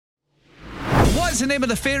What's the name of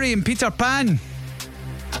the fairy in Peter Pan?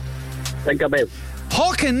 Tinkerbell.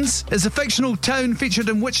 Hawkins is a fictional town featured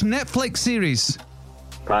in which Netflix series?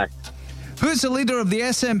 Aye. Who is the leader of the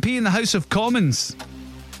SNP in the House of Commons?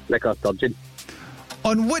 Nicola Sturgeon.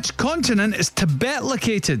 On which continent is Tibet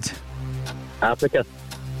located? Africa.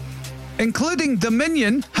 Including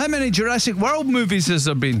Dominion, how many Jurassic World movies has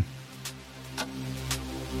there been?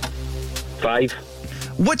 5.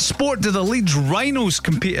 Which sport do the Leeds Rhinos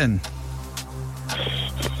compete in?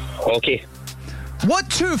 Hockey. What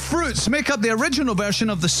two fruits make up the original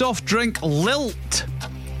version of the soft drink Lilt?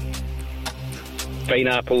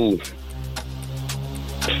 Pineapple.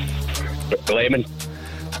 Lemon.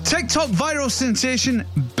 TikTok viral sensation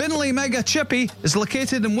Binley Mega Chippy is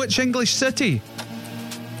located in which English city?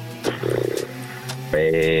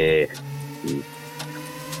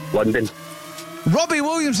 London. Robbie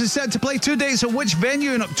Williams is set to play 2 dates at which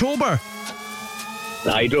venue in October?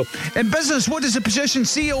 The Hydro. In business, what does the position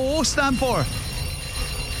COO stand for?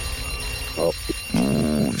 Oh.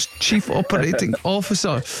 It's Chief Operating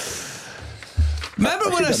Officer. Remember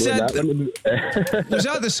when I said... Was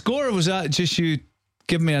that the score, or was that just you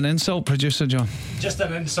giving me an insult, producer John? Just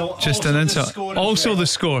an insult. Just also an insult. Also the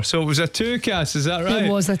score. So it was a 2, Cass, is that right?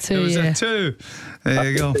 It was a 2, It was yeah. a 2.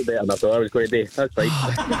 There you go. Better than I thought I was going to do. That's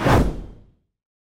fine.